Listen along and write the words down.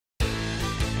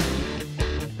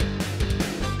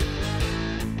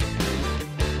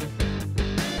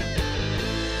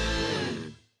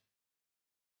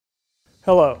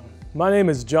Hello, my name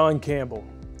is John Campbell.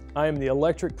 I am the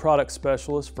Electric Product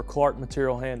Specialist for CLARK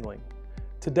Material Handling.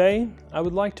 Today, I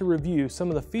would like to review some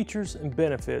of the features and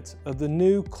benefits of the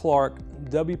new CLARK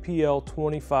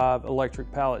WPL25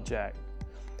 Electric Pallet Jack.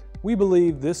 We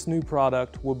believe this new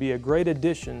product will be a great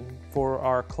addition for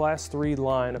our Class 3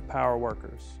 line of power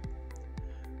workers.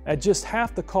 At just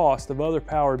half the cost of other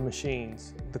powered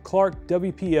machines, the CLARK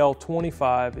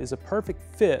WPL25 is a perfect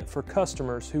fit for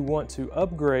customers who want to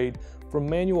upgrade from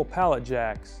manual pallet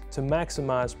jacks to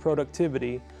maximize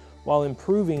productivity while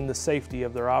improving the safety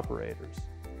of their operators.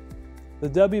 The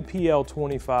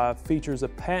WPL25 features a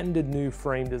patented new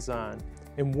frame design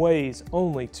and weighs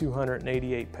only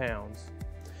 288 pounds.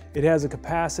 It has a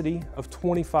capacity of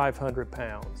 2,500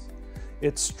 pounds.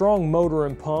 Its strong motor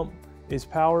and pump is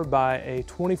powered by a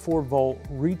 24-volt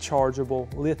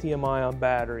rechargeable lithium-ion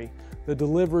battery that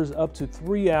delivers up to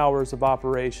 3 hours of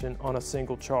operation on a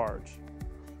single charge.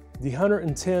 The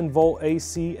 110-volt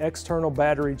AC external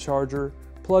battery charger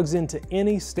plugs into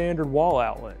any standard wall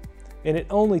outlet, and it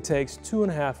only takes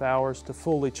 2.5 hours to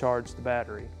fully charge the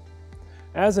battery.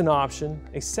 As an option,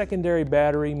 a secondary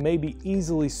battery may be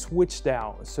easily switched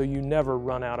out so you never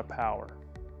run out of power.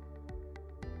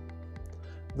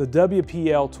 The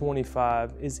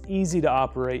WPL25 is easy to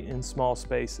operate in small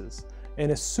spaces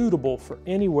and is suitable for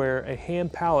anywhere a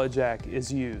hand pallet jack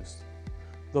is used.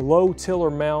 The low tiller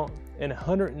mount and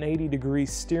 180-degree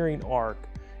steering arc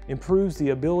improves the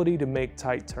ability to make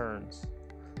tight turns.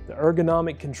 The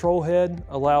ergonomic control head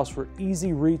allows for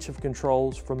easy reach of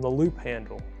controls from the loop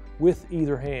handle with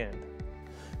either hand.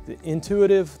 The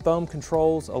intuitive thumb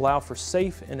controls allow for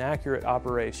safe and accurate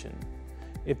operation.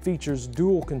 It features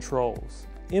dual controls,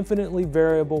 infinitely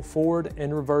variable forward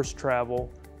and reverse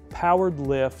travel, powered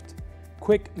lift,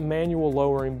 quick manual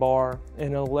lowering bar, and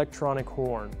an electronic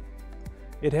horn.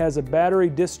 It has a battery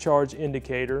discharge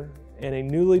indicator and a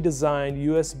newly designed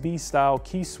USB-style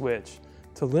key switch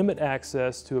to limit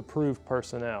access to approved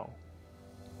personnel.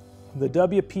 The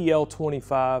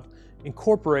WPL25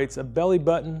 incorporates a belly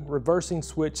button reversing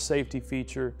switch safety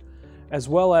feature as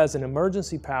well as an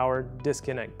emergency-powered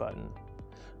disconnect button.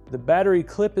 The battery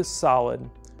clip is solid,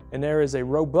 and there is a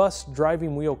robust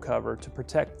driving wheel cover to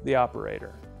protect the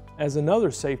operator. As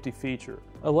another safety feature,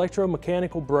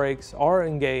 electromechanical brakes are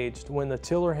engaged when the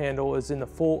tiller handle is in the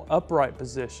full upright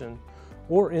position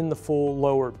or in the full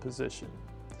lowered position.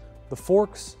 The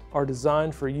forks are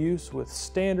designed for use with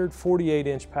standard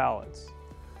 48-inch pallets.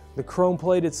 The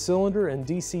chrome-plated cylinder and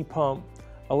DC pump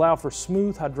allow for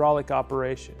smooth hydraulic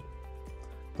operation.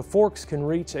 The forks can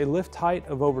reach a lift height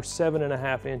of over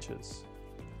 7.5 inches.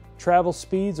 Travel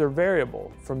speeds are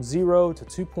variable from 0 to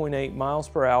 2.8 miles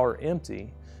per hour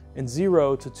empty and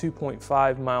 0 to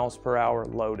 2.5 miles per hour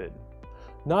loaded.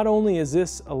 Not only is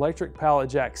this electric pallet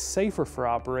jack safer for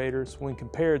operators when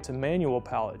compared to manual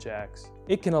pallet jacks,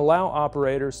 it can allow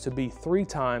operators to be 3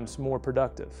 times more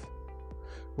productive.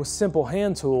 With simple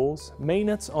hand tools,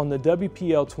 maintenance on the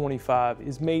WPL25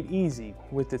 is made easy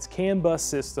with its CAN bus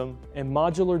system and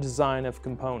modular design of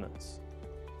components.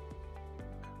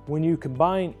 When you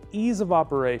combine ease of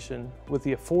operation with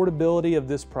the affordability of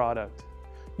this product,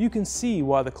 you can see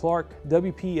why the CLARK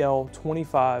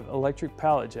WPL25 Electric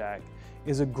Pallet Jack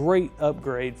is a great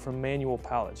upgrade from manual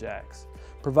pallet jacks,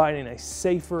 providing a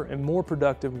safer and more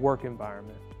productive work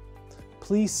environment.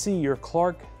 Please see your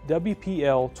CLARK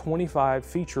WPL25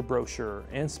 feature brochure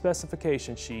and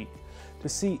specification sheet to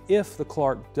see if the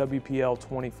CLARK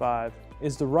WPL25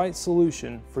 is the right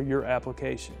solution for your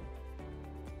application.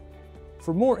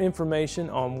 For more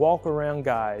information on walk-around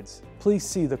guides, please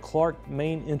see the CLARK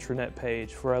main intranet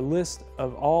page for a list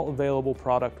of all available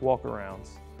product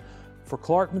walkarounds. For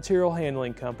CLARK Material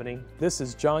Handling Company, this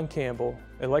is John Campbell,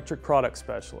 Electric Product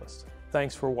Specialist.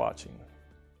 Thanks for watching.